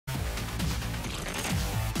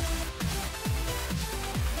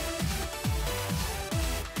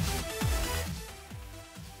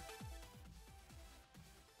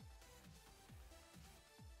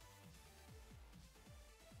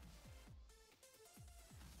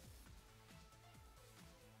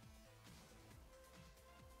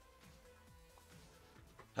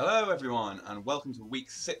Hello everyone and welcome to week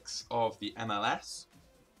 6 of the MLS.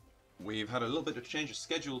 We've had a little bit of change of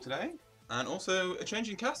schedule today and also a change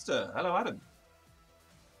in caster. Hello Adam.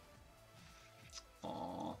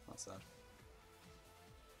 Aww, that's sad.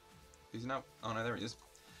 Who's now? Oh no, there he is.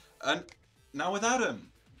 And now with Adam.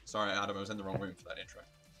 Sorry Adam, I was in the wrong room for that intro.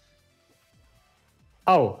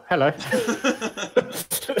 Oh, hello.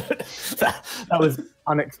 that was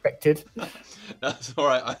unexpected. That's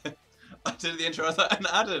alright. I did the intro, I was like, and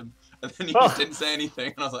Adam. And then you just didn't say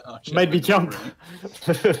anything, and I was like, oh shit. Made me jump.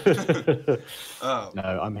 Oh.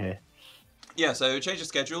 No, I'm here. Yeah, so change of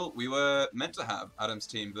schedule. We were meant to have Adam's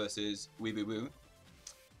team versus Weeboo Woo,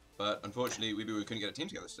 but unfortunately Weeboo Woo couldn't get a team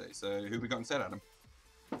together today. So who have we got instead, Adam?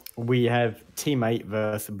 We have Team 8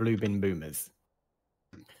 versus Blue Bin Boomers.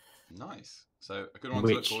 Nice. So a good one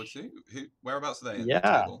to look forward to. Whereabouts are they in the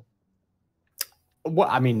table? Well,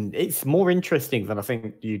 I mean, it's more interesting than I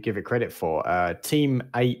think you give it credit for. Team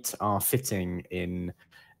 8 are sitting in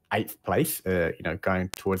 8th place, going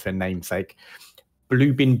towards their namesake.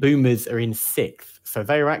 Blue Bin Boomers are in 6th, so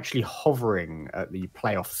they are actually hovering at the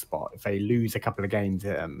playoff spot. If they lose a couple of games,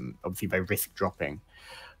 obviously they risk dropping.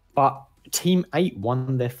 But Team 8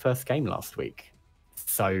 won their first game last week,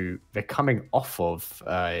 so they're coming off of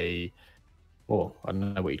I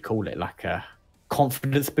don't know what you'd call it, like a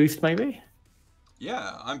confidence boost, maybe.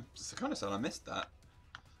 Yeah, I'm kind of sad I missed that.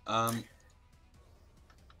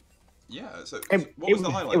 Yeah, so what was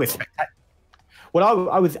the highlight? It was spectacular. Well,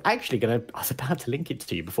 I was about to link it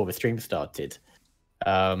to you before the stream started.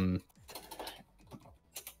 They're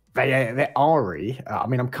Ari. I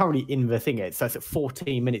mean, I'm currently in the thing. So it's at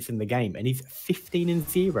 14 minutes in the game, and he's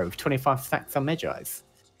 15-0 with 25 stacks on Medways.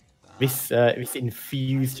 This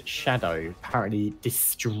infused shadow apparently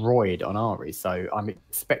destroyed on Ari, so I'm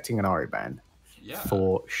expecting an Ari ban. Yeah,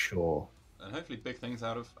 for sure. And hopefully big things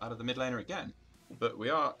out of the mid laner again. But we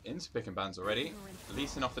are into pick and bans already. Lee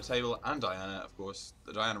Sin off the table and Diana, of course.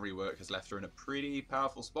 The Diana rework has left her in a pretty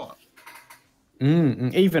powerful spot.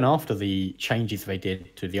 Even after the changes they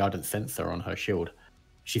did to the Ardent Sensor on her shield,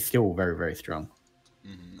 she's still very, very strong.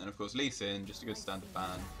 And of course Lee Sin, just a good standard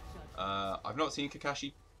ban. I've not seen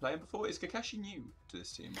Kakashi play before. Is Kakashi new to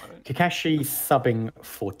this team? Kakashi's subbing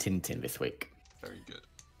for Tintin this week. Very good.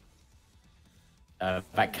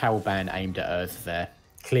 That Cal ban aimed at Urza there.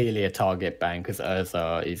 Clearly a target ban because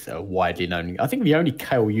Urza is widely known. I think the only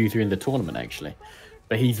Cal user in the tournament, actually.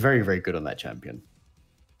 But he's very, very good on that champion.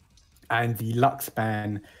 And the Lux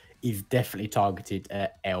ban is definitely targeted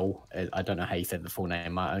at L. I don't know how you said the full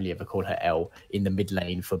name. I only ever call her L in the mid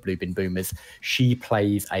lane for Blue Bin Boomers. She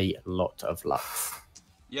plays a lot of Lux.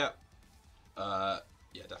 Yeah. Yeah,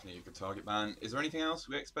 definitely a good target ban. Is there anything else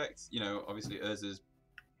we expect? You know, obviously Urza's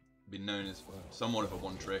been known as somewhat of a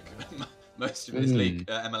one trick most of his league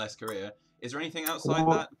MLS career. Is there anything outside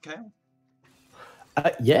that, Kale?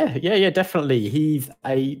 Yeah, definitely. He's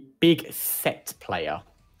a big set player.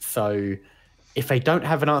 So if they don't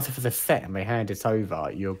have an answer for the set and they hand it over,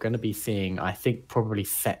 you're going to be seeing, I think, probably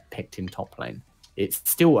set picked in top lane. It's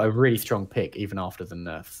still a really strong pick even after the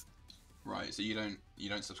nerfs. Right. So you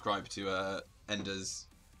don't subscribe to Ender's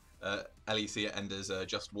LEC at Ender's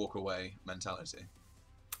just walk away mentality.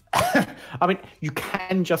 I mean, you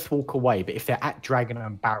can just walk away, but if they're at Dragon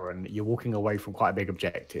and Baron, you're walking away from quite a big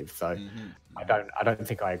objective. So I don't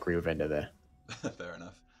think I agree with Ender there. Fair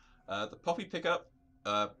enough. The Poppy pickup,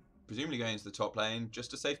 presumably going into the top lane,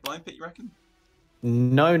 just a safe blind pick, you reckon?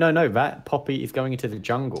 No. That Poppy is going into the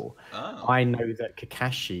jungle. Oh. I know that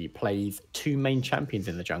Kakashi plays 2 main champions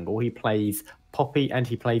in the jungle. He plays Poppy and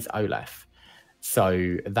he plays Olaf.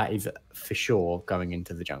 So that is for sure going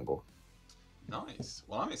into the jungle. Nice.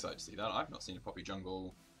 Well, I'm excited to see that. I've not seen a Poppy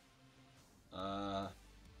jungle.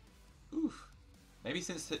 Maybe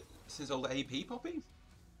since old AP Poppy,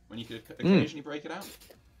 when you could occasionally break it out.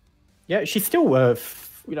 Yeah, she's still a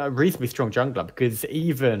reasonably strong jungler because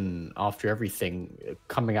even after everything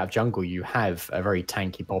coming out of jungle, you have a very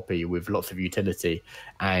tanky Poppy with lots of utility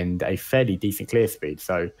and a fairly decent clear speed.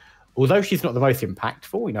 So, although she's not the most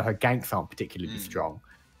impactful, her ganks aren't particularly strong.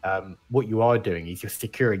 What you are doing is you're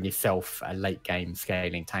securing yourself a late game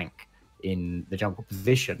scaling tank in the jungle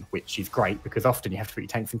position, which is great because often you have to put your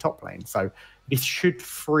tanks in top lane. So this should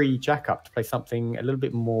free Jack up to play something a little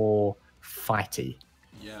bit more fighty.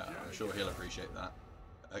 Yeah, I'm sure he'll appreciate that.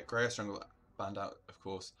 Greyer Strangle banned out, of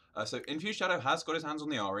course. So Infused Shadow has got his hands on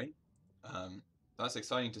the Ari. That's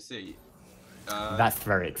exciting to see. That's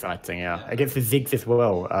very exciting, yeah. Against the Ziggs as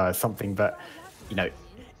well, something that,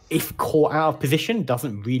 if caught out of position,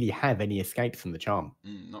 doesn't really have any escapes from the charm.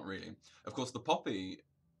 Not really. Of course, the Poppy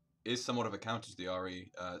is somewhat of a counter to the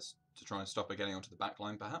Ari to try and stop her getting onto the back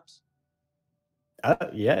line, perhaps.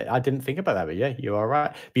 Yeah, I didn't think about that, but yeah, you are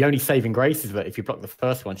right. The only saving grace is that if you block the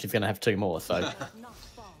first one, she's going to have 2 more. So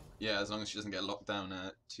yeah, as long as she doesn't get locked down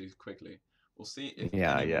too quickly. We'll see if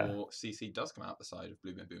yeah, any yeah. more CC does come out the side of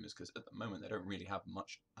Bluebeam Boomers, because at the moment they don't really have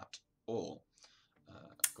much at all.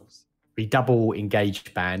 Of course. The double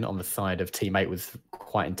engaged ban on the side of Team 8 was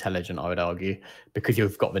quite intelligent, I would argue, because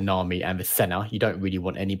you've got the Nami and the Senna. You don't really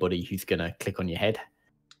want anybody who's going to click on your head.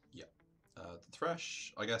 Yeah. The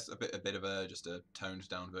Thresh, I guess, a bit of a just a toned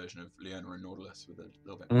down version of Leona and Nautilus with a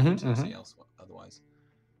little bit more potency otherwise.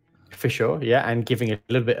 For sure, yeah, and giving a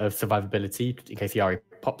little bit of survivability in case the Ari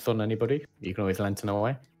pops on anybody. You can always lantern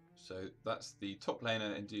away. So that's the top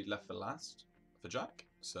laner indeed left for last for Jack.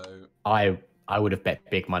 So I would have bet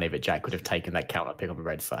big money that Jack would have taken that counter pick on the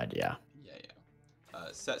red side, yeah. Yeah.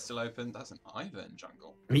 Set still open. That's an Ivern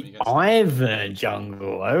jungle. The Ivern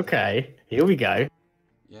jungle, okay. Here we go.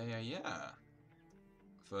 Yeah.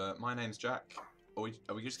 For my name's Jack. Are we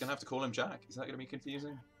just going to have to call him Jack? Is that going to be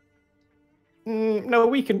confusing? No,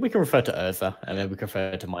 we can refer to Urza, and then we can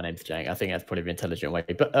refer to my name's Jack. I think that's probably the intelligent way.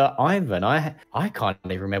 But Ivan, I can't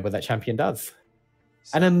even remember what that champion does.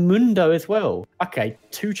 And a Mundo as well. Okay,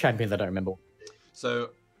 2 champions I don't remember.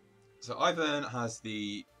 So Ivan has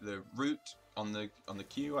the root on the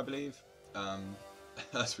Q, I believe.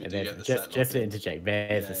 As we do get the set. Just to interject,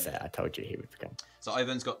 there's the set. I told you he would come. So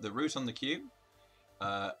Ivan's got the root on the Q.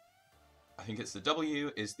 I think it's the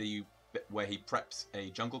W is the bit where he preps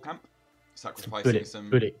a jungle camp. Sacrificing some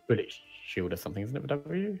bullet shield or something, isn't it?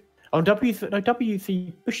 W. Oh, W's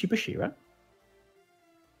the bushy, right?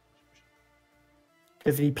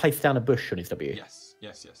 Because he placed down a bush on his W. Yes.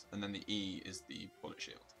 And then the E is the bullet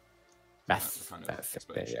shield. That's kind of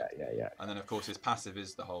yeah. And then of course his passive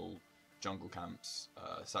is the whole jungle camps,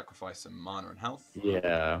 sacrifice some mana and health.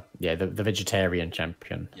 Yeah, the vegetarian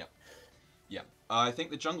champion. Yeah. I think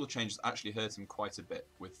the jungle changes actually hurt him quite a bit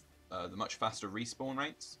with the much faster respawn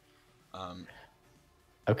rates.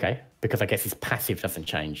 Okay, because I guess his passive doesn't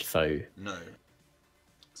change, so... No.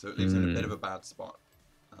 So it leaves him in a bit of a bad spot.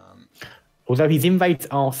 Although his invades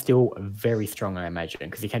are still very strong, I imagine,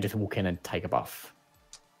 because he can just walk in and take a buff.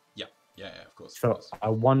 Yeah, of course. So I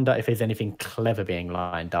wonder if there's anything clever being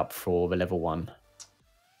lined up for the level 1.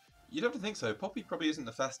 You'd have to think so. Poppy probably isn't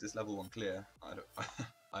the fastest level 1 clear,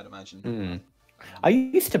 I'd imagine. I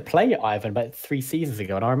used to play Ivan about 3 seasons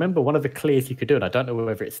ago, and I remember one of the clears you could do, and I don't know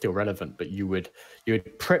whether it's still relevant, but you would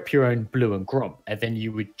prep your own blue and gromp, and then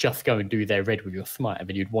you would just go and do their red with your smite, and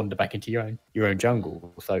then you'd wander back into your own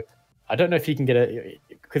jungle. So I don't know if you can get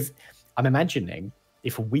because I'm imagining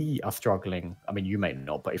if we are struggling, I mean, you may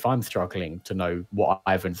not, but if I'm struggling to know what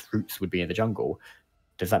Ivan's roots would be in the jungle,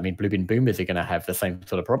 does that mean Bluebeam Boomers are going to have the same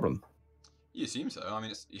sort of problem? You assume so. I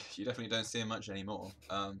mean, you definitely don't see him much anymore.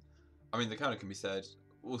 I mean, the counter can be said.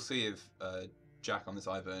 We'll see if Jack on this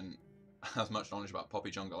Ivern has much knowledge about Poppy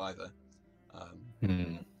jungle either.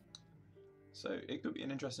 So it could be an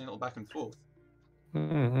interesting little back and forth.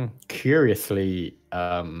 Curiously,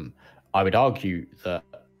 I would argue that.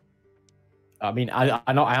 I mean,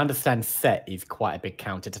 I understand Set is quite a big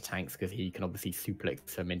counter to tanks because he can obviously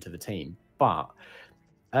suplex them into the team, but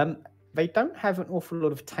they don't have an awful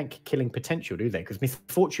lot of tank killing potential, do they? Because Miss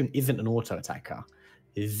Fortune isn't an auto attacker.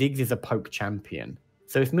 Ziggs is a poke champion.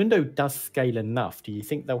 So if Mundo does scale enough, do you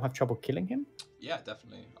think they'll have trouble killing him? Yeah,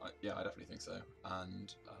 definitely. I definitely think so.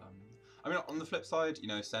 And I mean, on the flip side, you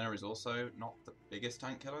know, Senna is also not the biggest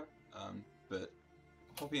tank killer, but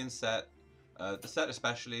Poppy and Set, the Set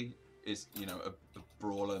especially is, you know, a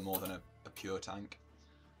brawler more than a pure tank.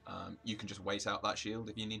 You can just wait out that shield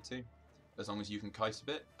if you need to, as long as you can kite a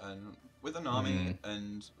bit. And with an army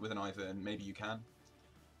and with an Ivern, maybe you can.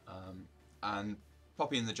 And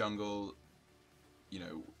Poppy in the jungle, you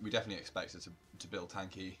know, we definitely expect her to build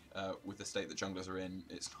tanky. With the state that junglers are in,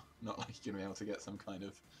 it's not like you're going to be able to get some kind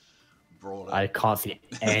of brawler. I can't see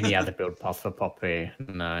any other build path for Poppy.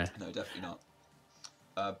 No. No, definitely not.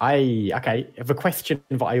 Okay, the question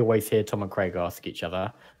that I always hear Tom and Craig ask each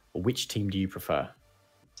other, which team do you prefer?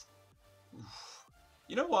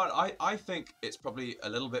 You know what? I think it's probably a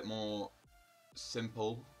little bit more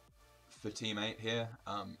simple for Team 8 here.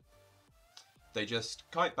 They just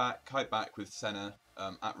kite back with Senna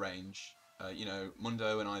at range. You know,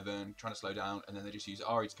 Mundo and Ivern trying to slow down, and then they just use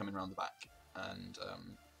Ari to come in around the back and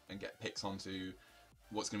get picks onto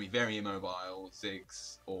what's going to be very immobile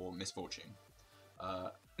Ziggs or Misfortune.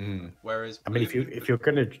 Whereas I mean, if you're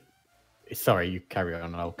gonna, sorry, you carry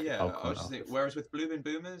on. I'll I was just thinking, whereas with Bluebeam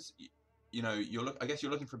Boomers, you know, I guess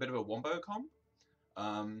you're looking for a bit of a wombo comp.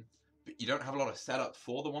 But you don't have a lot of setup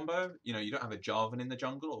for the wombo. You know, you don't have a Jarvan in the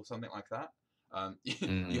jungle or something like that.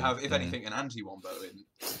 You have, if anything, an anti-wombo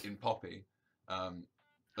in Poppy.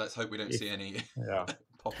 Let's hope we don't see any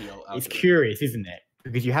Poppy ult out. It's curious, isn't it?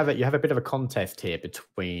 Because you have a bit of a contest here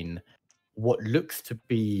between what looks to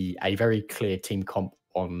be a very clear team comp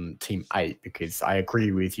on Team 8, because I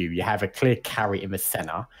agree with you. You have a clear carry in the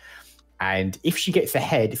center, and if she gets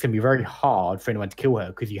ahead, it's going to be very hard for anyone to kill her,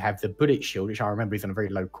 because you have the bullet shield, which I remember is on a very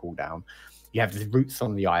low cooldown. You have the roots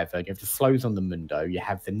on the Ivern, you have the slows on the Mundo, you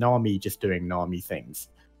have the Nami just doing Nami things.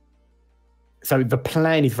 So the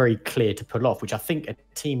plan is very clear to pull off, which I think a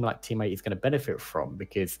team like Team 8 is going to benefit from,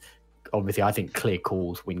 because obviously I think clear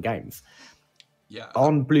calls win games. Yeah.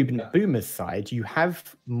 On Blue Boomer's side, you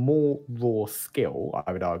have more raw skill,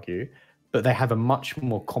 I would argue, but they have a much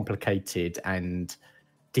more complicated and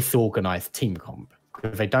disorganized team comp,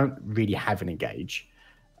 because they don't really have an engage.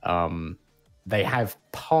 They have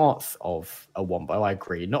parts of a wombo, I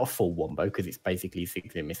agree, not a full wombo, because it's basically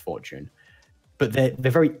Ziggs and Misfortune, but they're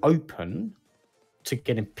very open to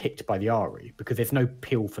getting picked by the Ahri, because there's no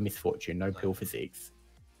pill for Misfortune, no pill for Ziggs.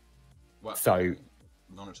 Well, so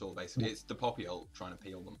none at all, basically. It's the Poppy ult trying to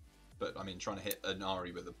peel them. But, I mean, trying to hit an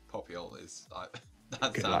Ahri with a Poppy ult is...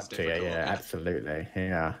 that good sounds luck to you, difficult. yeah, absolutely,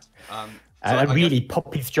 yeah. So and really,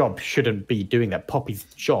 Poppy's job shouldn't be doing that. Poppy's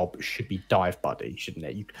job should be dive buddy, shouldn't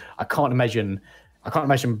it? I can't imagine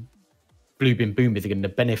Blue Bin Boomers are going to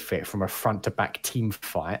benefit from a front-to-back team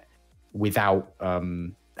fight without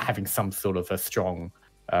having some sort of a strong,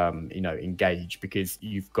 engage, because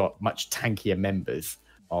you've got much tankier members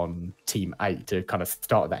on Team 8 to kind of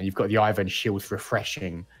start that. And you've got the Ivern shields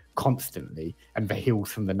refreshing constantly, and the heals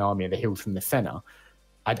from the Nami and the heals from the center.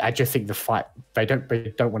 I just think the fight, they don't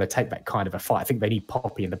want to take that kind of a fight. I think they need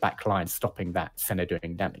Poppy in the back line stopping that center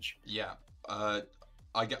doing damage. Yeah. I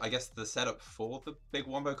guess the setup for the big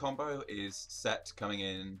wombo combo is Set coming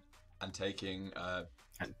in and taking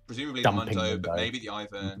presumably the Mundo, but maybe the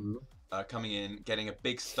Ivern coming in, getting a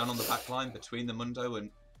big stun on the back line between the Mundo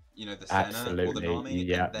and the Senna or the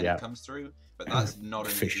Nami, and then it comes through. But that's not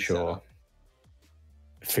an easy setup.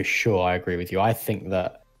 For sure, I agree with you. I think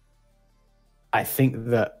that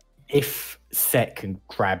if Set can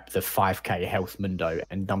grab the 5k health Mundo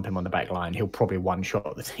and dump him on the back line, he'll probably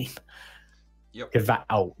one-shot the team. Yep. Because that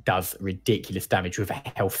ult does ridiculous damage with a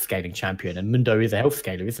health scaling champion, and Mundo is a health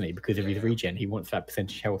scaler, isn't he? Because of his regen, he wants that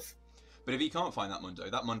percentage health. But if he can't find that Mundo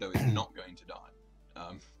is not going to die.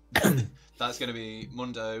 That's going to be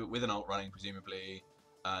Mundo with an ult running, presumably,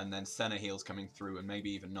 and then Senna heals coming through, and maybe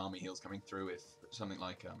even Nami heals coming through if something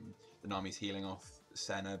like the Nami's healing off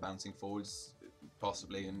Senna, bouncing forwards,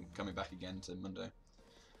 possibly, and coming back again to Mundo.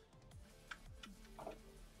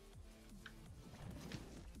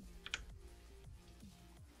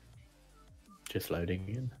 Just loading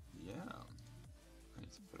in. Yeah. I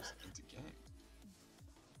need to put us into game.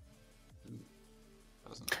 Ooh.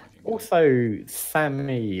 Also,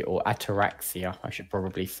 Sammy, or Ataraxia, I should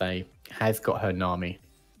probably say, has got her Nami,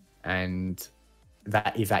 and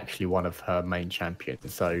that is actually one of her main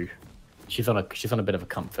champions. So she's on a bit of a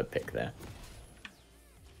comfort pick there.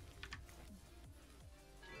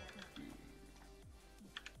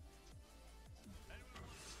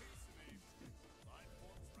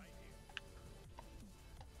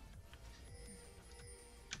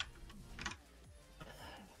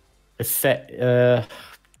 Set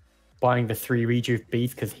buying the 3 rejuve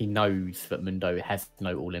beads because he knows that Mundo has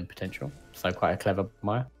no all-in potential. So quite a clever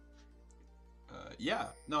Maya. Yeah,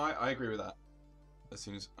 no, I agree with that. As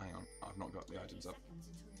soon as hang on, I've not got the items up.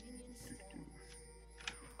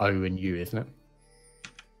 O and U, isn't it?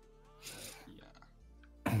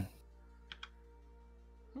 Yeah.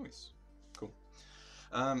 Nice, cool.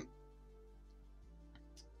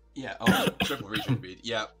 Yeah, triple region bead.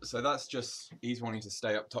 Yeah, so that's just he's wanting to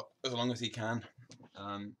stay up top as long as he can,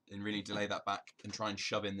 and really delay that back and try and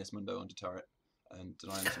shove in this Mundo onto turret and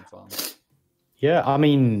deny him some farm. Yeah, I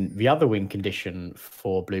mean, the other win condition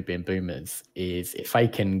for Blue Beam Boomers is if they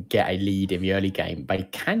can get a lead in the early game, they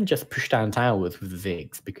can just push down towers with the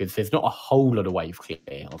Ziggs, because there's not a whole lot of wave clear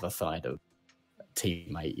on the side of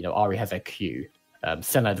teammate. You know, Ahri has a Q.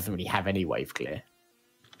 Senna doesn't really have any wave clear.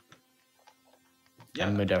 Yeah.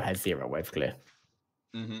 And Mundo has 0 wave clear.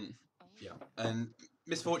 Yeah, and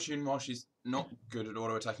Misfortune, while she's not good at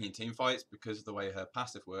auto-attacking in team fights because of the way her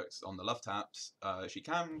passive works on the love taps, she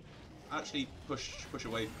can actually push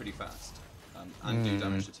away pretty fast and do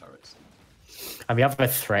damage to turrets. And the other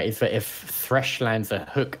threat is that if Thresh lands a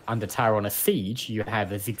hook under tower on a siege, you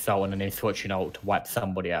have a Ziggs ult and an Misfortune ult to wipe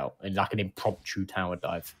somebody out in like an impromptu tower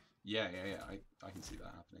dive. Yeah, I can see that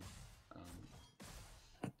happening.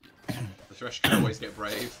 The Thresh can always get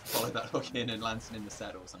brave, follow that hook in and lands in the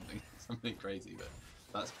set or something crazy, but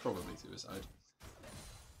that's probably suicide.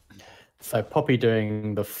 So Poppy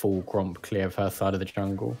doing the full Gromp clear of her side of the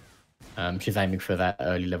jungle. She's aiming for that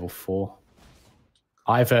early level 4.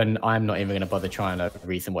 Ivan, I'm not even going to bother trying to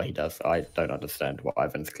reason what he does. I don't understand what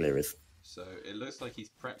Ivan's clear is. So it looks like he's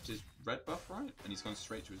prepped his red buff, right? And he's gone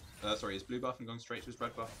straight to his... his blue buff and gone straight to his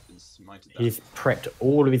red buff and smited that. He's prepped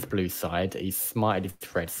all of his blue side, he's smited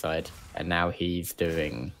his red side, and now he's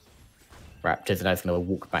doing Raptors, and now he's going to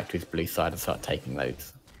walk back to his blue side and start taking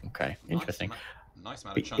those. Okay, interesting. Nice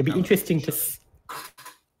amount of chunk. It'd be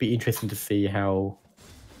interesting to see how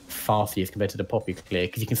fast he is compared to the Poppy clear,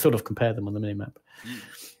 because you can sort of compare them on the minimap.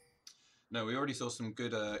 No, we already saw some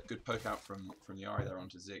good poke out from the Ari there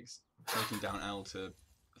onto Ziggs, taking down L to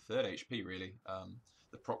 3rd HP really.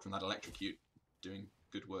 The proc from that electrocute doing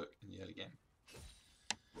good work in the early game.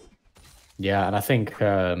 Yeah, and I think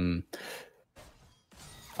Ziggs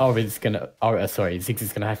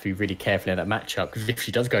is gonna have to be really careful in that matchup, because if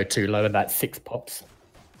she does go too low and that 6 pops,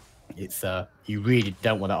 it's you really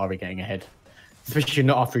don't want that Ari getting ahead, especially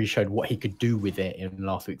not after he showed what he could do with it in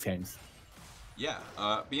last week's games. Yeah,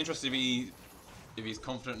 be interested if he's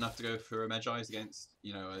confident enough to go for a Medway against,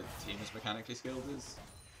 you know, a team as mechanically skilled as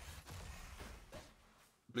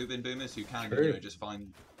Blue Bin Boomers, who can, you know, just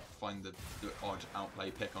find the odd outplay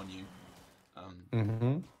pick on you,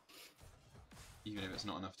 even if it's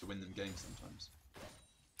not enough to win them games sometimes.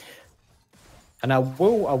 And I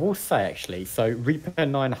will say actually, so Reaper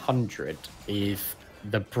 900 is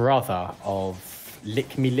the brother of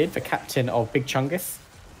Lick Me Lid, the captain of Big Chungus.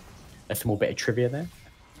 A small bit of trivia there.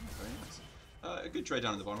 Very nice. A good trade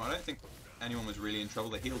down at the bottom. I don't think anyone was really in trouble.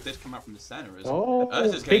 The heal did come out from the center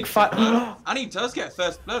as big fight. And he does get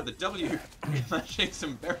first blood. The W flashing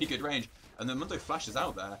some very good range. And then Mundo flashes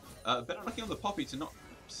out there. A bit unlucky on the Poppy to not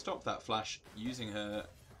stop that flash using her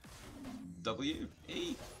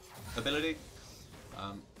W-E ability.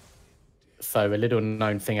 So a little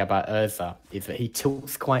known thing about Urza is that he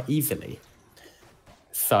tilts quite easily.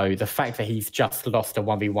 So the fact that he's just lost a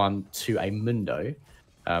 1v1 to a Mundo,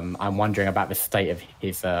 I'm wondering about the state of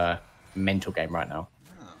his mental game right now.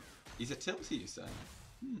 Ah, he's a tilter, you say?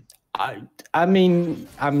 I mean,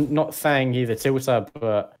 I'm not saying he's a tilter,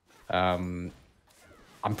 but I'm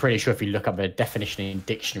pretty sure if you look up the definition in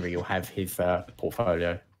dictionary, you'll have his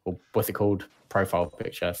portfolio, or what's it called? Profile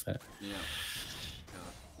picture. So. Yeah.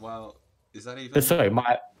 Well, is that even... But sorry,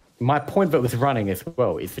 my point that was running as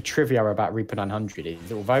well is the trivia about Reaper 900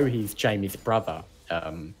 is, although he's Jamie's brother,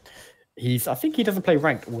 I think he doesn't play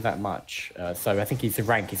ranked all that much. So I think his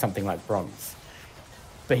rank is something like bronze.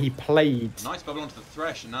 But he played... Nice bubble onto the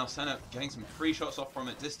Thresh, and now Senna getting some free shots off from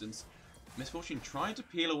at distance. Misfortune tried to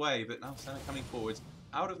peel away, but now Senna coming forwards,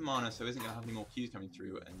 out of mana, so isn't going to have any more Qs coming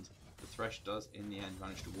through, and the Thresh does, in the end,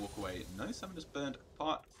 manage to walk away. No summoners burned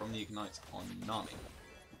apart from the Ignites on Nami.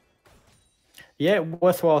 Yeah,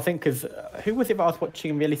 worthwhile, I think, because who was it that I was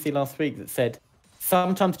watching in the LEC last week that said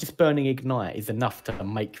sometimes just burning Ignite is enough to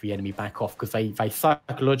make the enemy back off, because they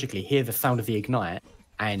psychologically hear the sound of the Ignite,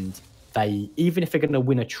 and they, even if they're going to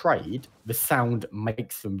win a trade, the sound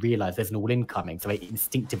makes them realise there's an all-in coming, so they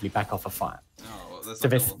instinctively back off a fight. Oh, well, that's so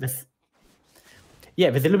there's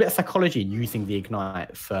a little bit of psychology in using the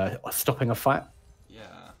Ignite for stopping a fight. Yeah,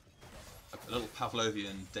 a little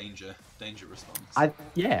Pavlovian danger response. I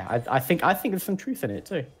think there's some truth in it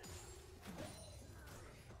too. Alright,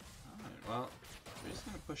 well, we're just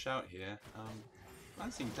going to push out here.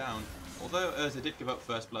 Glancing down, although Urza did give up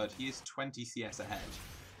first blood, he is 20 CS ahead.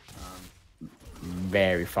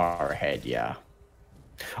 Very far ahead, yeah.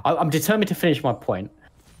 I'm determined to finish my point.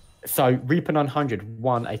 So Reaper 900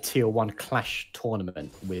 won a tier 1 clash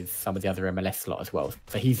tournament with some of the other MLS lot as well.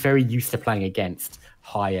 So he's very used to playing against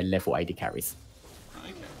higher level AD carries.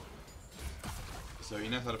 Okay. So he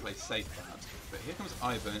knows how to play safe perhaps. But here comes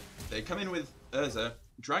Ivan. They come in with Urza,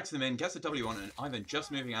 drags them in, gets a W on, and Ivan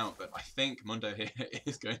just moving out. But I think Mundo here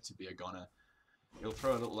is going to be a goner. He'll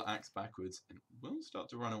throw a little axe backwards and will start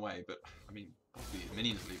to run away. But I mean, obviously his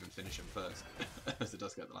minions will even finish him first, as it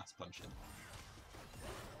does get the last punch in.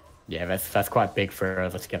 Yeah, that's quite big for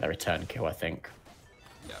Urza to get the return kill, I think.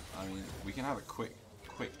 Yeah, I mean, we can have a quick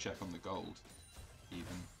check on the gold, even,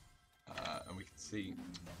 and we can see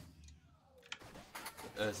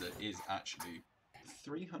that Urza is actually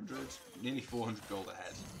 300, nearly 400 gold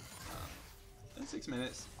ahead. In 6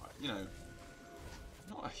 minutes, you know,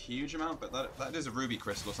 not a huge amount, but that is a ruby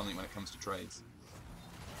crystal or something when it comes to trades.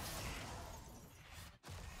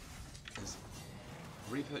 Is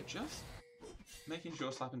Reaper just making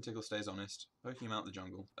sure Slap and Tickle stays honest, poking him out the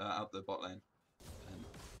jungle, out the bot lane, and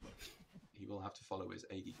he will have to follow his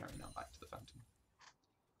AD carry now back to the Phantom.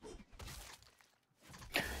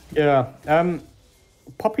 Yeah.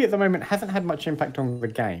 Poppy at the moment hasn't had much impact on the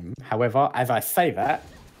game. However, as I say that,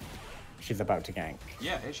 she's about to gank.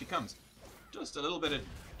 Yeah, here she comes. Just a little bit of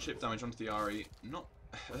chip damage onto the Ahri. Not,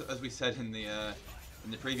 as we said in the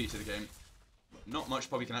preview to the game, not much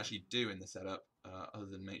Poppy can actually do in the setup, other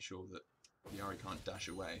than make sure that the Ahri can't dash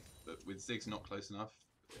away. But with Ziggs not close enough,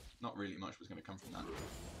 not really much was going to come from that.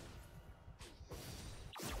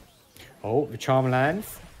 Oh, the charm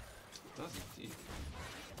lands. It does indeed.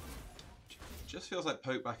 Just feels like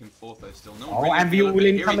poke back and forth though still. No one and the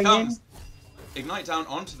all-in coming in. Ignite down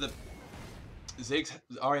onto the Ziggs.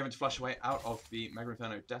 Ahri having to flash away out of the Mega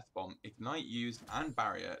Inferno Death Bomb. Ignite used and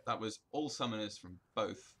barrier. That was all summoners from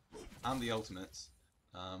both and the ultimates.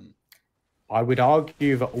 I would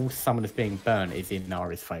argue that all summoners being burnt is in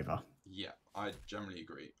Ahri's favour. Yeah, I generally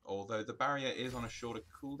agree. Although the barrier is on a shorter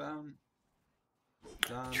cooldown.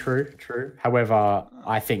 True. However,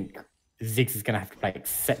 I think Ziggs is going to have to play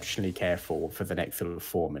exceptionally careful for the next sort of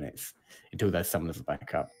 4 minutes until those summoners are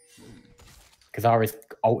back up. Because Ahri's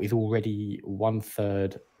ult is already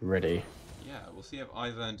 1/3 ready. Yeah, we'll see if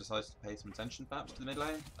Ivern decides to pay some attention perhaps to the mid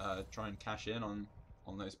lane, try and cash in on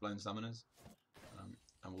those blown summoners.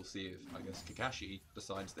 And we'll see if, I guess, Kakashi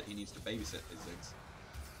decides that he needs to babysit his Ziggs.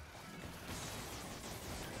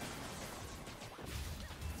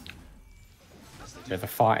 There's a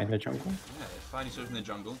fight in the jungle. Yeah, fighting sort of in the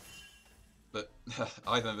jungle. But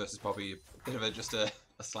Ivern versus Poppy, a bit of just a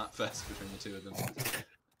slap fest between the two of them.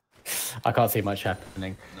 I can't see much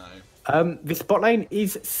happening. No. This bot lane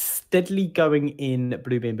is steadily going in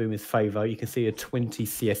Bluebeam Boomer's favour. You can see a 20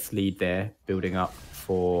 CS lead there building up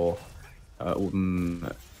for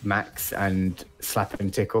Max and Slap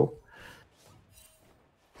and Tickle.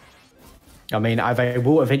 I mean, they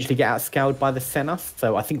will eventually get outscaled by the Senna,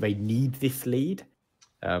 so I think they need this lead.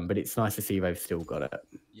 But it's nice to see they've still got it.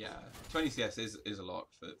 Yeah, 20 CS is a lot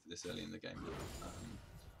for this early in the game.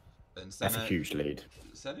 And Senna, that's a huge lead.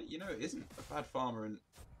 Senna, isn't a bad farmer and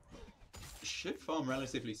should farm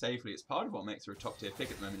relatively safely. It's part of what makes her a top tier pick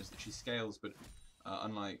at the moment is that she scales, but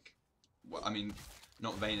unlike, well, I mean,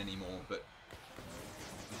 not Vayne anymore, but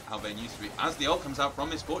how Vayne used to be. As the ult comes out from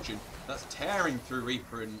Misfortune, that's tearing through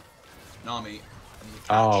Reaper and Nami. And the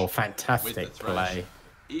oh, fantastic play.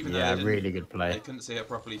 Even yeah, though really good play. They couldn't see her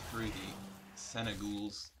properly through the Senna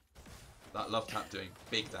ghouls. That love tap doing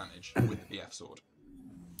big damage with the BF sword.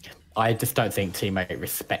 I just don't think teammate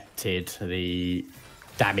respected the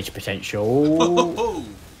damage potential.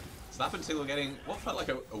 Slap and Tickle getting what felt like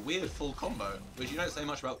a weird full combo, which you don't say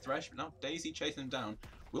much about Thresh, but now Daisy chasing them down.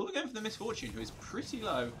 Will be going for the Misfortune, who is pretty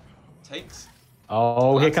low. Takes.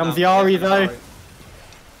 Oh, here comes the Ahri though.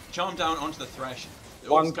 Charm down onto the Thresh.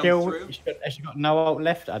 One kill. Has she got no ult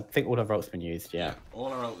left? I think all of her ult's been used, yeah. All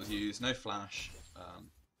her ult was used, no flash.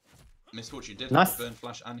 Misfortune did nice. have to burn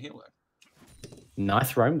flash and heal though.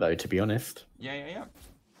 Nice roam though, to be honest. Yeah.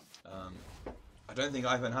 I don't think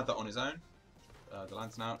Ivan had that on his own. The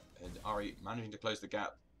lantern out, and Ahri managing to close the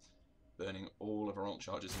gap, burning all of her ult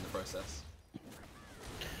charges in the process.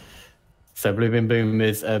 So Bluebeam Boom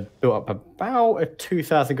is built up about a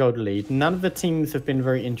 2,000 gold lead. None of the teams have been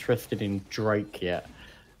very interested in Drake yet.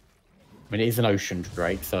 I mean, it is an Ocean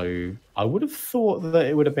Drake, so I would have thought that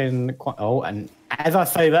it would have been quite... Oh, and as I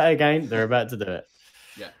say that again, they're about to do it.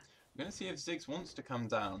 Yeah. I'm going to see if Ziggs wants to come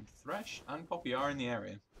down. Thresh and Poppy are in the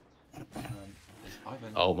area.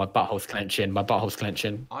 Ivan... Oh, my butthole's clenching. My butthole's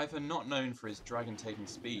clenching. Ivan not known for his dragon-taking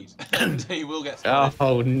speed. And he will get spotted.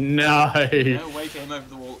 Oh, no. No way came over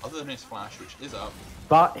the wall other than his flash, which is up.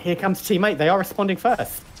 But here comes teammate. They are responding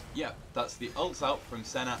first. Yeah, that's the ults out from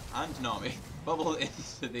Senna and Nami. Bubble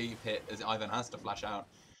into the pit as Ivan has to flash out.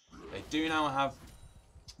 They do now have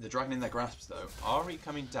the dragon in their grasps, though. Ahri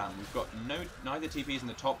coming down. We've got neither TPs in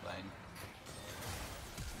the top lane.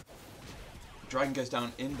 Dragon goes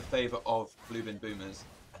down in the favour of Bluebeam Boomers,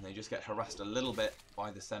 and they just get harassed a little bit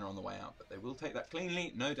by the Senna on the way out. But they will take that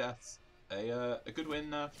cleanly, no deaths. A good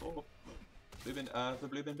win for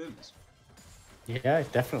Bluebeam Boomers. Yeah,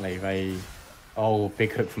 definitely. Oh,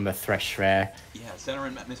 big hook from the Thresh there. Yeah, Senna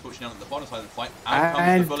and Misfortune down at the bottom side of the fight. Out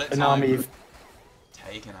comes the bullet time.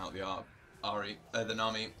 Taking out the Ahri, the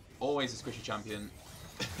Nami. Always a squishy champion.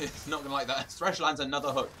 It's not going to like that. Thresh lands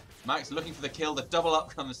another hook. Max looking for the kill. The double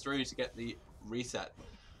up comes through to get the reset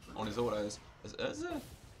on his autos. As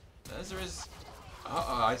Urza is...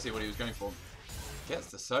 I see what he was going for. Gets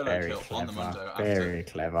the solo kill on the Mundo. Very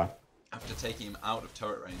clever. After taking him out of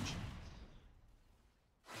turret range.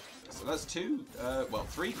 So that's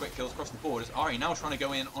three quick kills across the board. As Ahri now trying to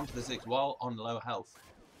go in onto the Ziggs while on low health.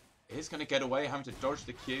 Is going to get away, having to dodge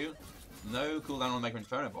the Q. No cooldown on the Mega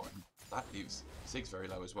Inferno bomb. That leaves Ziggs very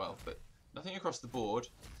low as well. But nothing across the board.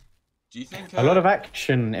 Do you think a lot of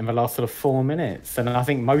action in the last sort of 4 minutes, and I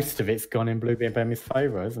think most of it's gone in Blue BM's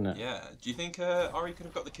favour, isn't it? Yeah. Do you think Ari could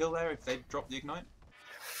have got the kill there if they dropped the ignite?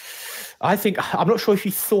 I think I'm not sure if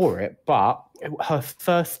you saw it, but her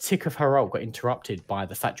first tick of her ult got interrupted by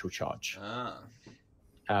the satchel charge. Ah.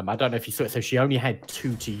 I don't know if you saw it, so she only had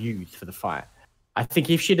 2 to use for the fight. I think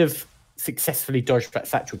if she'd have successfully dodged that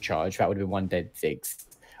satchel charge, that would have been 1 dead Ziggs.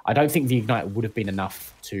 I don't think the ignite would have been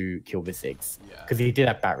enough to kill the Ziggs because he did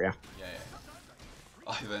have barrier. Yeah.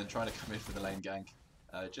 Ivan trying to come in for the lane gank,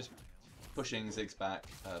 just pushing Ziggs back,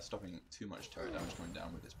 stopping too much turret damage coming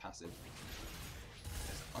down with his passive.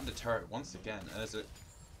 Under turret once again. Urza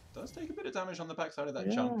does take a bit of damage on the backside of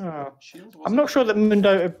that chunk. I'm not sure that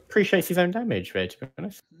Mundo appreciates his own damage there, to be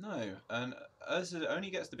honest. No, and Urza only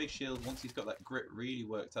gets the big shield once he's got that grit really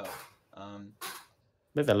worked up.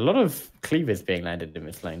 There's a lot of cleavers being landed in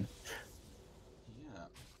this lane. Yeah.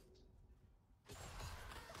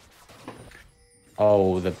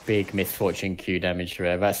 Oh, the big misfortune Q damage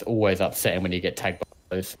there. That's always upsetting when you get tagged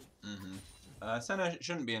by those. Senna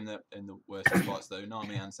shouldn't be in the worst spots though.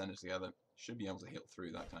 Nami and Senna together should be able to heal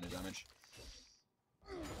through that kind of damage.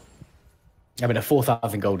 I mean, a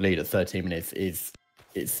 4,000 gold lead at 13 minutes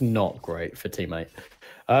it's not great for teammate.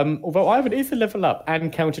 Although Ivan is a level up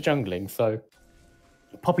and counter jungling, so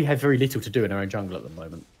Poppy has very little to do in her own jungle at the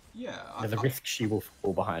moment. Yeah, there's a risk she will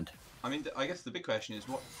fall behind. I mean, I guess the big question is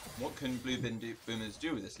what can Blue Boomers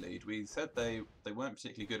do with this lead? We said they weren't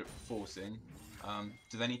particularly good at forcing.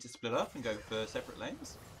 Do they need to split up and go for separate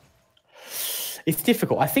lanes? It's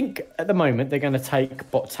difficult. I think at the moment they're going to take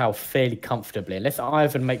bot tower fairly comfortably. Unless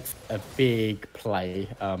Ivan makes a big play,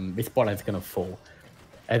 this bot lane's going to fall.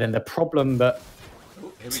 And then the problem that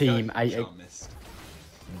Team 8...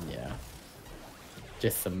 Yeah.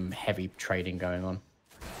 Just some heavy trading going on.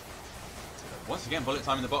 Once again, bullet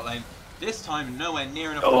time in the bot lane. This time nowhere near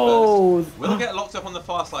enough for burst. Will get locked up on the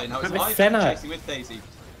far side. Now it's Ivan chasing with Daisy.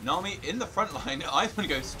 Nami in the front line. Ivan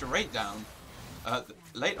goes straight down.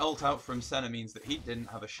 Late ult out from Senna means that he didn't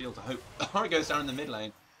have a shield to hope. Ari goes down in the mid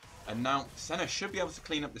lane. And now Senna should be able to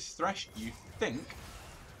clean up this Thresh, you think.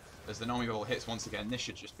 As the Nami ball hits once again, this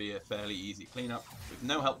should just be a fairly easy cleanup. With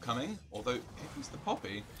no help coming. Although, here comes the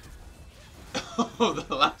Poppy. The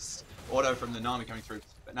last auto from the Nami coming through.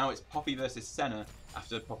 But now it's Poppy versus Senna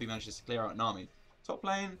after Poppy manages to clear out Nami. Top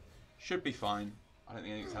lane should be fine. I don't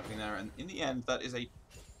think anything's happening there. And in the end, that is a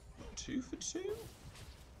 2 for 2?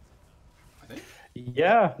 I think.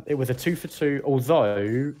 Yeah, it was a 2 for 2,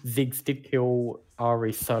 although Ziggs did kill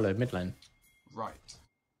Ari solo mid lane. Right.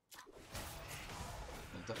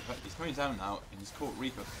 He's coming down now, and he's caught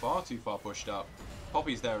Reaper far too far pushed up.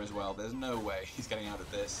 Poppy's there as well. There's no way he's getting out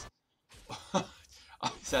of this. I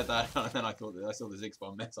said that, and then I thought that I saw the Ziggs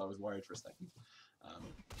bomb miss. I was worried for a second.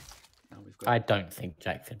 Now we've got... I don't think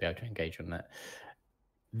Jack's going to be able to engage on that.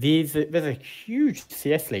 There's a huge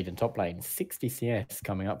CS lead in top lane. 60 CS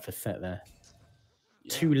coming up for set there.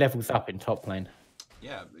 Yeah. 2 levels up in top lane.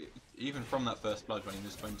 Yeah, even from that first blood when he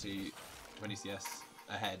was 20 CS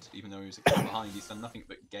ahead, even though he was a kill behind, he's done nothing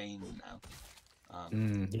but gain now.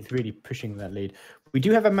 He's really pushing that lead. We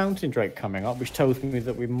do have a Mountain Drake coming up, which tells me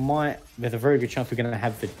that we might... There's a very good chance we're going to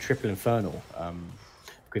have the triple Infernal.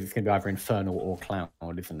 Because it's going to be either Infernal or Cloud,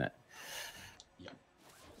 isn't it? Yeah.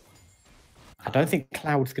 I don't think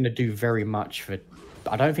Cloud's going to do very much for...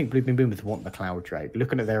 I don't think Blue Boomers want the Cloud Drake.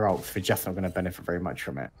 Looking at their ults, they're just not going to benefit very much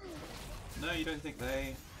from it. No, you don't think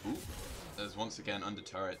they... Ooh, there's once again under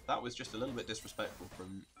turret. That was just a little bit disrespectful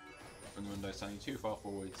from the window, standing too far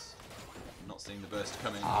forwards. Not seeing the burst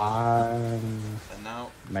coming. And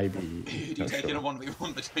now... Maybe... You're taking a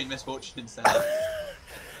 1v1 between Misfortune and Senna.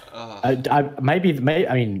 Maybe,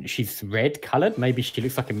 I mean, she's red coloured. Maybe she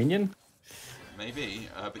looks like a minion. Maybe,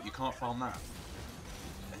 but you can't farm that.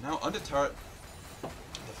 And now under turret, the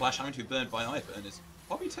flash having to be burned by Ivan is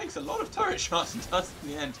Poppy takes a lot of turret shots and does in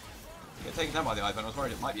the end. You get taken down by the Ivan. I was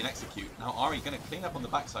worried it might be an execute. Now Ari going to clean up on the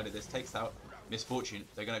backside of this, takes out Misfortune.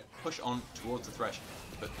 They're going to push on towards the Thresh,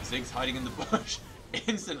 but Ziggs hiding in the bush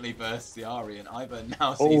instantly bursts the Ari, and Ivan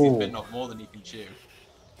now sees he's bitten off more than he can chew.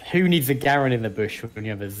 Who needs a Garen in the bush when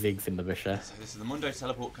you have a Ziggs in the bush there? So this is the Mundo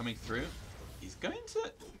teleport coming through. He's going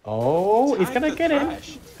to... Oh, he's going to get him.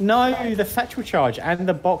 No, the satchel charge and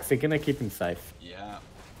the box are going to keep him safe. Yeah.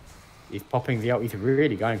 He's popping the ult. He's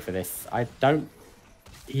really going for this.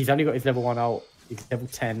 He's only got his level 1 ult. He's level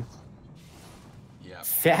 10. Yeah.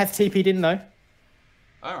 Set has TP'd in though.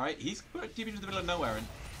 Alright, he's put TP'd into the middle of nowhere, and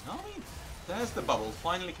Nami, there's the bubble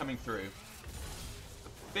finally coming through.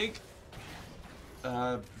 The big...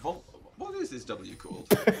 what is this W called?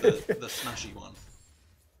 the smashy one.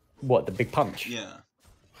 What, the big punch? Yeah.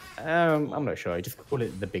 I'm not sure. Just call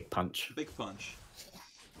it the big punch. Big punch.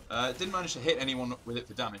 Didn't manage to hit anyone with it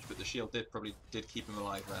for damage, but the shield probably did keep him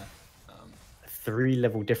alive there.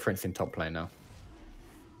 3-level difference in top lane now.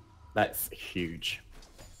 That's huge.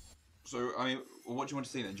 So, I mean, what do you want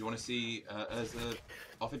to see then? Do you want to see Urza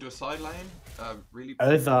off into a side lane? Really?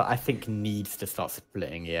 Urza, I think, needs to start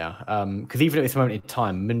splitting, yeah. Because even at this moment in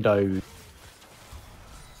time, Mundo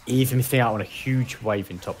is missing out on a huge wave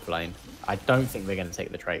in top lane. I don't think they're going to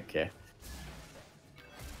take the Drake here.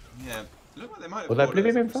 Yeah. Look like they might have. Well,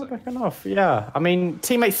 they're been far back enough. Yeah. I mean,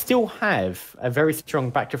 teammates still have a very strong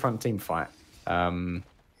back-to-front team fight.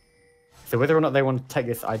 So whether or not they want to take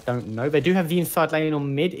this, I don't know. They do have the inside lane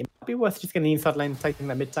on mid. It might be worth just getting the inside lane and taking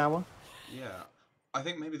that mid tower. Yeah. I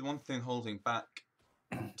think maybe the one thing holding back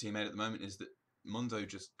teammate at the moment is that Mundo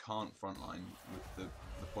just can't frontline with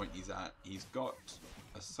the point he's at. He's got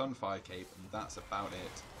a Sunfire cape, and that's about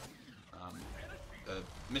it.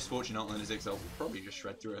 Misfortune ult and his Ziggs ult will probably just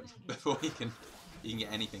shred through it before he can get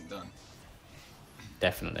anything done.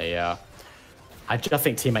 Definitely, yeah. I just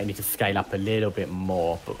think teammate need to scale up a little bit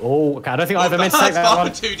more. But okay, I don't think Ivan meant to take that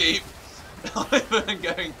one. Too deep. Ivan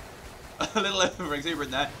going a little over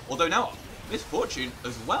exuberant there. Although now Misfortune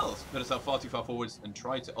as well put herself far too far forwards and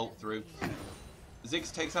tried to ult through.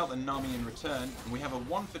 Ziggs takes out the Nami in return, and we have a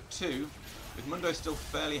 1-for-2 with Mundo still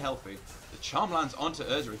fairly healthy. The charm lands onto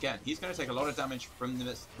Urza again. He's going to take a lot of damage from the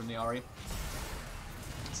Ahri.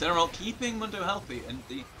 Sentinel keeping Mundo healthy, and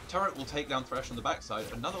the turret will take down Thresh on the backside.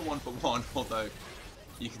 Another 1-for-1, although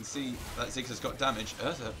you can see that Ziggs has got damage.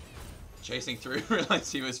 Urza chasing through,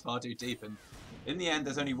 realised he was far too deep, and in the end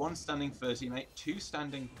there's only one standing for teammate, 2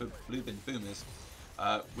 standing for Bluebin Boomers.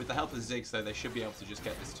 With the help of Ziggs though, they should be able to just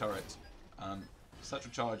get this turret. Such a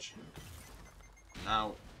charge.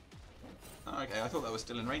 Now, okay, I thought that was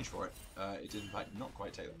still in range for it. It did in fact not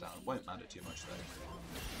quite take that down. It won't matter too much though.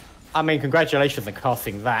 I mean, congratulations on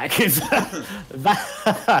casting that, because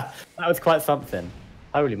that was quite something.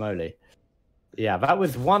 Holy moly. Yeah, that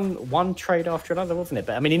was one trade after another, wasn't it?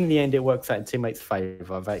 But I mean, in the end, it works out in teammates'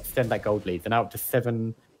 favour. They extend that gold lead. They're now up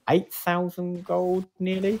to 8,000 gold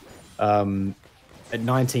nearly. At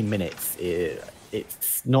 19 minutes,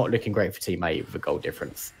 it's not looking great for teammate with a gold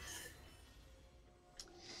difference.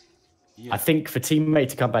 Yeah. I think for teammate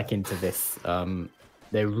to come back into this,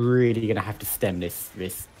 they're really going to have to stem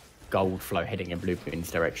this gold flow heading in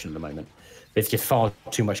Bluebin's direction at the moment. There's just far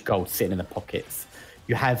too much gold sitting in the pockets.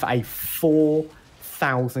 You have a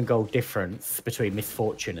 4,000 gold difference between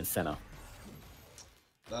Misfortune and Senna.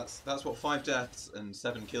 That's what 5 deaths and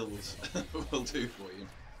 7 kills will do for you.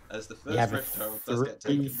 As the first Rift Herald does get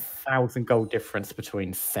taken. 3,000 gold difference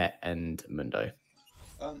between Set and Mundo.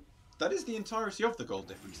 That is the entirety of the gold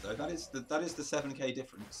difference, though. That is the 7k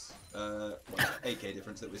difference, 8k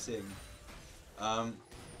difference that we're seeing.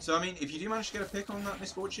 So I mean, if you do manage to get a pick on that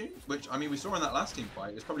Misfortune, which I mean we saw in that last team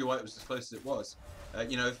fight, it's probably why it was as close as it was.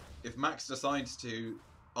 You know, if Max decides to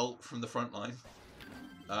ult from the front line,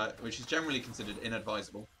 which is generally considered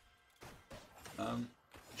inadvisable,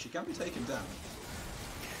 she can be taken down.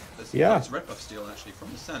 There's a nice rep buff steal actually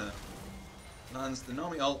from the center. Lands the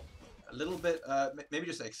Nami ult a little bit, maybe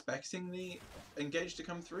just expecting the engage to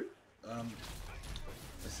come through.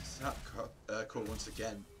 This is caught once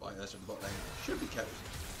again by Urza in the bot lane. Should be kept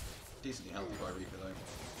decently healthy by Reaper though.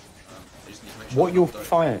 They just need to make sure what you'll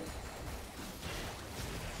find.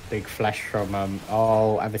 Big flash from and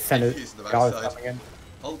the center coming in.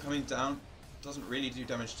 Ult coming down. Doesn't really do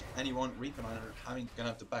damage to anyone. Reaper are gonna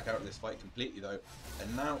have to back out of this fight completely though.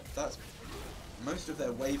 And now that's most of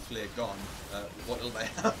their wave clear gone. What will they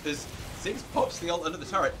have is Ziggs pops the ult under the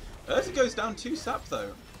turret. Urza goes down 2 sap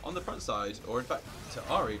though on the front side, or in fact to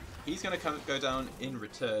Ahri. He's going to go down in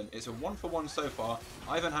return. It's a 1-for-1 so far.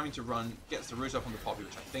 Ivan having to run, gets the root up on the Poppy,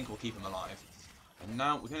 which I think will keep him alive. And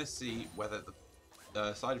now we're going to see whether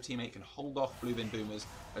the side of teammate can hold off Bluebin Boomers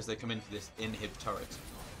as they come in for this inhib turret.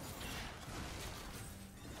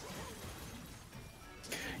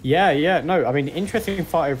 Yeah, no, I mean, interesting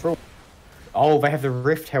fight overall. Oh, they have the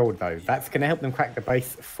Rift Herald though. That's going to help them crack the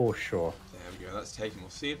base for sure. There we go, that's taken. We'll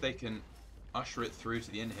see if they can usher it through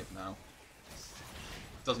to the inhib now.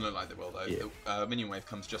 Doesn't look like they will though. Yeah. The minion wave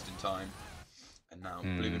comes just in time. And now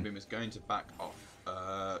Bluebin Boom is going to back off.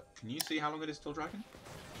 Can you see how long it is till Dragon?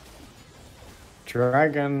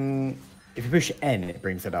 Dragon, if you push N, it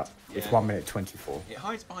brings it up. Yeah. It's 1 minute 24. It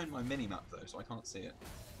hides behind my mini-map though, so I can't see it.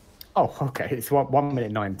 Oh, okay. It's 1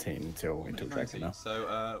 minute 19 until Dragon now.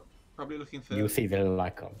 So, probably looking for... You'll see the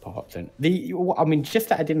like on pop-ups. And I mean, just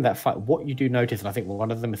to add in that fight, what you do notice, and I think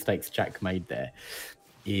one of the mistakes Jack made there,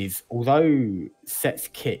 is although Set's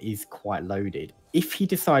kit is quite loaded, if he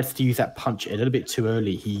decides to use that punch a little bit too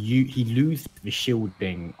early, he loses the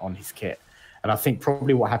shielding on his kit. And I think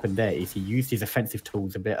probably what happened there is he used his offensive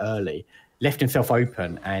tools a bit early, left himself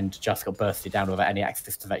open, and just got bursted down without any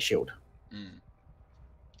access to that shield. Mm.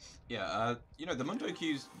 Yeah, you know, the Mundo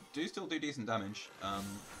Qs do still do decent damage.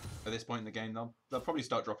 At this point in the game, they'll probably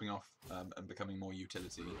start dropping off and becoming more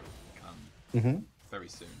utility very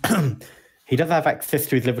soon. He does have access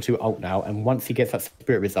to his level 2 ult now, and once he gets that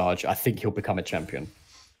Spirit Visage, I think he'll become a champion.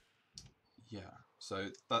 Yeah, so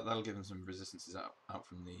that'll give him some resistances out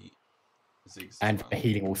from the Ziggs. And the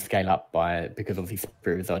healing will scale up because obviously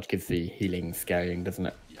Spirit Visage gives the healing scaling, doesn't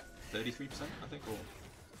it? Yeah, 33%, I think. Or...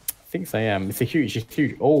 I think so, yeah. It's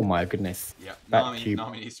huge. Oh my goodness. Yeah,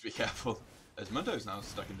 Nami needs to be careful, as Mundo's now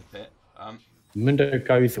stuck in the pit. Mundo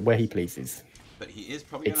goes where he pleases. But he is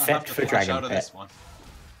probably going to have to flash Dragon out of Pit. this one.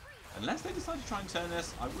 Unless they decide to try and turn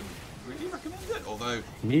this, I wouldn't really recommend it. Although,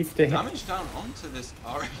 needs to damage down onto this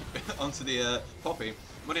onto the Poppy.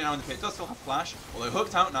 Muddy now in the pit does still have flash, although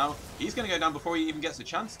hooked out now. He's going to go down before he even gets a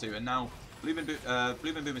chance to. And now Bloom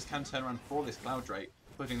Boomers can turn around for this Cloud Drake,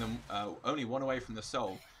 putting them only one away from the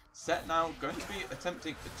soul. Set now going to be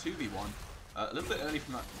attempting a 2v1. A little bit early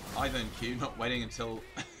from that Ivan Q, not waiting until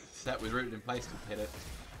Set was rooted in place to hit it.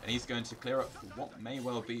 And he's going to clear up what may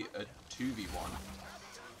well be a 2v1.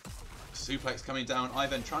 Suplex coming down,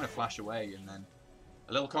 Ivan trying to flash away, and then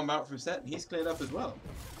a little combo from Set, and he's cleared up as well.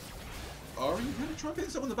 Ari going to try and pick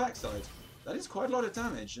this up on the backside. That is quite a lot of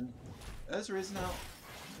damage, and Urza is now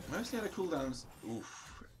mostly out of cooldowns.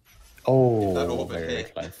 Oof. Oh, that orbit very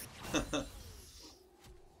hit. close.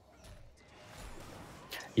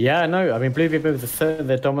 Yeah, no, I mean, Blue Boomers asserted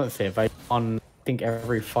their dominance here. They won, I think,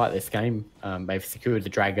 every fight this game. They've secured the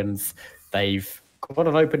dragons. They've got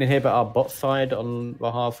an opening here, but our bot side on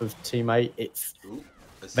behalf of Team 8, it's... Ooh,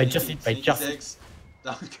 they just...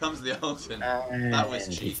 Down comes the ult, and that was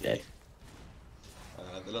cheeky.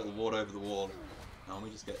 The little ward over the wall.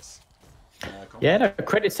 Naomi just gets... yeah, no,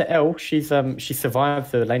 credit to Elle. She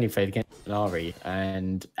survived the laning phase against Ari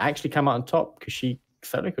and actually came out on top because she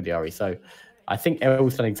solo killed the Ari. So I think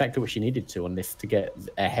Elle's done exactly what she needed to on this to get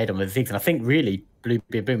ahead on the Ziggs. And I think really Blue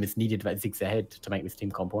Boomers needed that Ziggs ahead to make this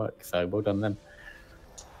team comp work. So well done them.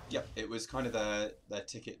 Yep, it was kind of their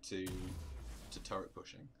ticket to turret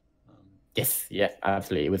pushing. Yes, yeah,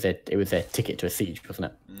 absolutely. It was their ticket to a siege,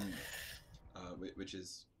 wasn't it? Which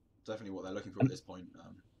is definitely what they're looking for at this point.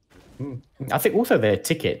 I think also their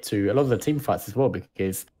ticket to a lot of the team fights as well,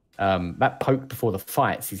 because that poke before the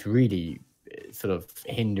fights is really sort of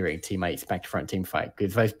hindering teammates back to front team fight,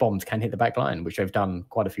 because those bombs can hit the back line, which they've done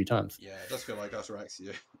quite a few times. Yeah, it does feel like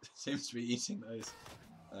Ataraxia seems to be eating those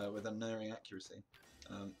with unerring accuracy.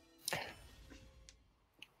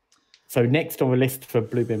 So next on the list for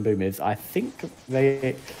Blue Boomers, I think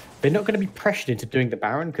they're not going to be pressured into doing the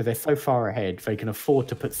Baron because they're so far ahead. They can afford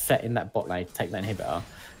to put Set in that bot lane to take that inhibitor.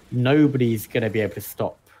 Nobody's going to be able to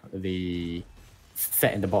stop the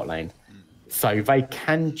Set in the bot lane. So they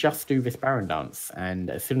can just do this Baron dance. And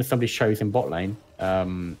as soon as somebody shows in bot lane,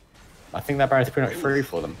 I think that Baron's pretty much free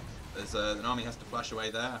for them. As the army has to flash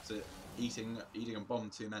away there after eating a bomb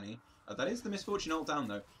too many. That is the misfortune ult down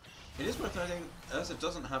though. It is worth noting, Urza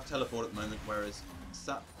doesn't have teleport at the moment, whereas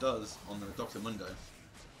Sap does on the Dr. Mundo.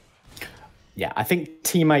 Yeah, I think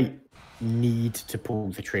teammate need to pull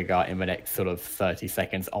the trigger in the next sort of 30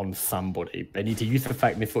 seconds on somebody. They need to use the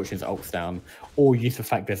fact Misfortune's ult's down, or use the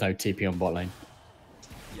fact there's no TP on bot lane.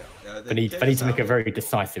 Yeah, they need to make a very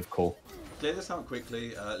decisive call. Clear this out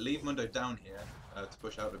quickly, leave Mundo down here to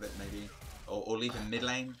push out a bit maybe, or leave him mid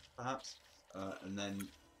lane perhaps, and then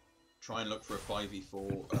try and look for a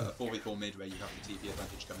 5v4, 4v4 Medway. You have the TP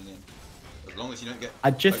advantage coming in. As long as you don't get. I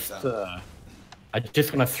just want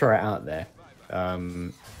to throw it out there.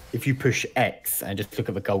 If you push X and just look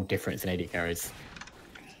at the gold difference in AD carries.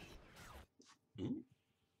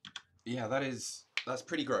 Yeah, that's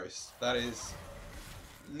pretty gross. That is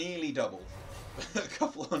nearly double. A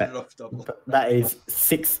couple hundred off double. That is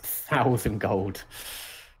 6,000 gold.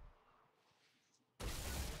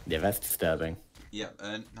 Yeah, that's disturbing. Yeah,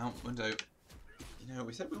 and now Mundo, you know,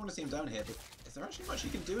 we said we want to see him down here, but is there actually much he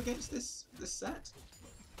can do against this set?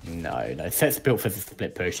 No. Set's built for the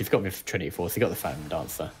split push. He's got the Trinity Force. He's got the Phantom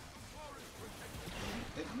Dancer.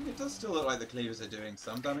 I mean, it does still look like the cleavers are doing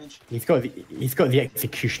some damage. He's got the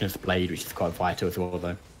Executioner's Blade, which is quite vital as well,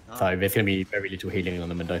 though. Oh. So there's going to be very little healing on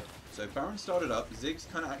the Mundo. So Baron started up. Ziggs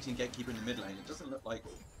kind of acting gatekeeper in the mid lane. It doesn't look like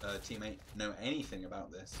teammate know anything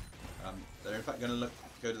about this. They're in fact going to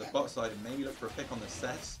go to the bot side and maybe look for a pick on the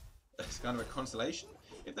set. It's kind of a consolation.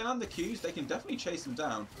 If they land the Qs, they can definitely chase them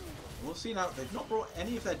down. And we'll see now, they've not brought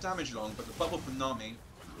any of their damage along, but the bubble from Nami,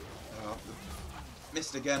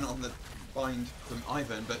 missed again on the bind from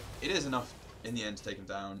Ivan, but it is enough in the end to take him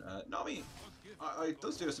down. Nami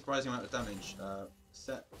does do a surprising amount of damage.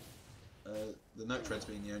 The Note Treads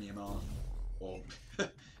being the only MR, or to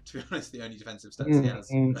be honest, the only defensive stats he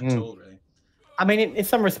has at all, really. I mean, in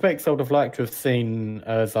some respects, I would have liked to have seen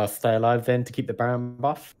Urza stay alive then to keep the Baron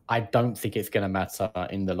buff. I don't think it's going to matter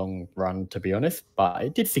in the long run, to be honest, but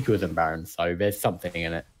it did secure them Baron, so there's something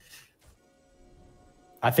in it.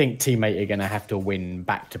 I think Teammate are going to have to win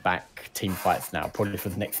back-to-back team fights now, probably for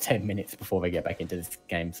the next 10 minutes before they get back into this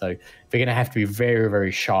game. So they're going to have to be very,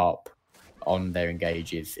 very sharp on their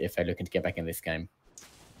engages if they're looking to get back in this game.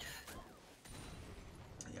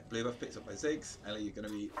 Yeah, blue buff picked up by Ziggs. Ellie, you're going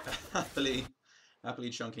to be happily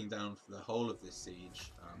chunking down for the whole of this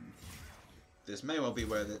siege. This may well be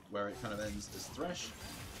where it kind of ends as Thresh.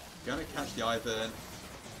 Going to catch the Ivern.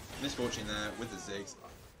 Misfortune there with the Ziggs.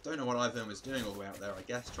 Don't know what Ivern was doing all the way out there, I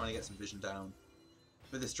guess, trying to get some vision down.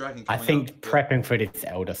 With this dragon coming I think up, prepping for this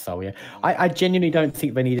Elder Soul, yeah. I genuinely don't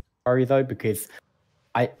think they need to worry, though, because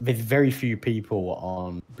there's very few people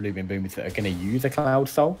on Blooming Boomers that are going to use a Cloud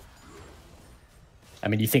Soul. I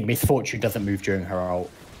mean, you think Misfortune doesn't move during her ult.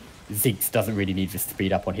 Ziggs doesn't really need to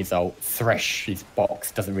speed up on his ult. Thresh, his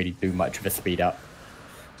box, doesn't really do much of a speed up.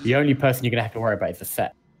 The only person you're going to have to worry about is the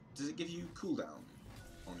set. Does it give you cooldown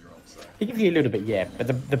on your ult? It gives you a little bit, yeah.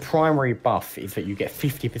 But the primary buff is that you get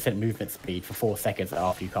 50% movement speed for 4 seconds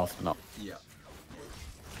after you cast an ult. Yeah.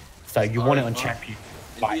 So you want it on champion.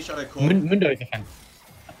 Mundo is a fan.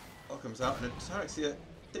 Comes out, and Ataraxia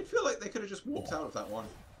did feel like they could have just walked out of that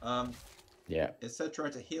one. Yeah. Instead,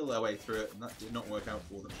 tried to heal their way through it, and that did not work out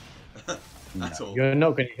for them at all. You're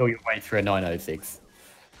not going to heal your way through a 906.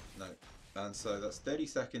 No. And so that's 30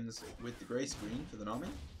 seconds with the grey screen for the Nami,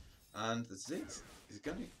 and the Ziggs is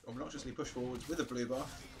going to obnoxiously push forwards with a blue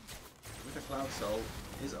buff, with a Cloud Soul.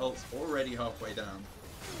 His ult's already halfway down.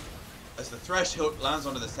 As the Thresh hook lands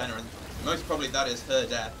onto the center, and most probably that is her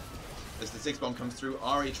death. As the Ziggs bomb comes through,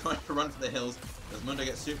 Ahri trying to run for the hills as Mundo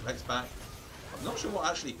gets suplexed back. I'm not sure what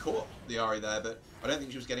actually caught the Ahri there, but I don't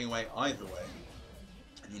think she was getting away either way.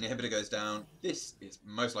 And the inhibitor goes down. This is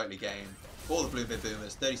most likely game for the Blue Bid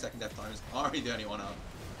Boomers. 30-second death times. Ahri the only one up.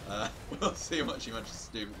 We'll see what she manages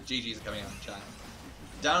to do, but the GGs are coming out in chat.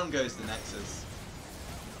 Down goes the Nexus.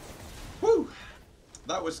 Woo!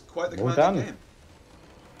 That was quite the commanding game.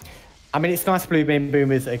 I mean, it's nice Blue Beam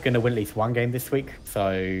Boomers are going to win at least one game this week,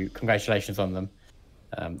 so congratulations on them.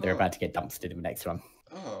 They're about to get dumpstered in the next one.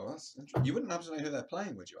 Oh, that's interesting. You wouldn't have to know who they're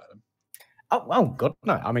playing, would you, Adam? Oh, God,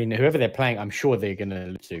 no. I mean, whoever they're playing, I'm sure they're going to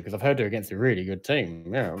lose to, because I've heard they're against a really good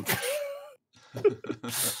team. Yeah.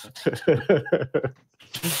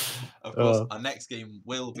 Of course, our next game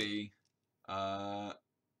will be not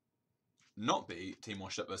be Team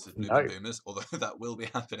Washed Up versus Blue Beam Boomers, although that will be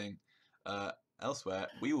happening elsewhere.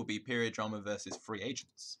 We will be Period Drama versus Free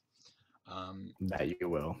Agents. That you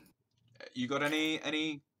will. You got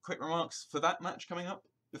any quick remarks for that match coming up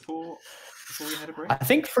before we head a break? I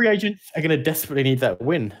think Free Agents are going to desperately need that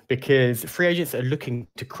win, because Free Agents are looking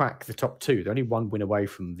to crack the top 2. They're only 1 win away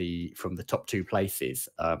from the top 2 places.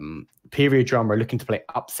 Period Drama are looking to play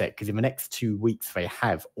upset, because in the next 2 weeks they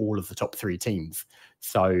have all of the top 3 teams.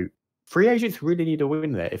 So Free Agents really need a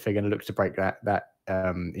win there if they're going to look to break that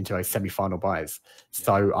into a semi-final buys. Yeah.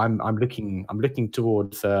 So I'm looking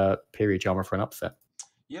towards Period Drama for an upset.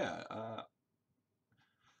 Yeah.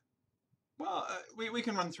 Well, we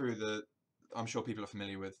can run through I'm sure people are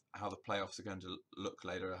familiar with how the playoffs are going to look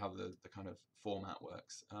later, how the kind of format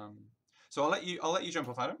works. So I'll let you jump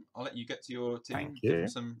off, Adam. I'll let you get to your team. Give them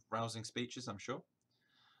some rousing speeches, I'm sure.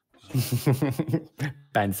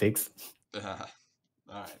 Band 6. All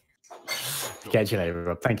right. Cool. Catch you later,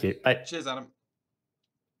 Rob. Thank you. Bye. Cheers, Adam.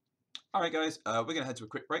 All right, guys. We're going to head to a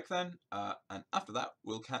quick break then. And after that,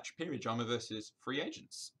 we'll catch Period Drama versus Free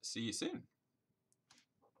Agents. See you soon.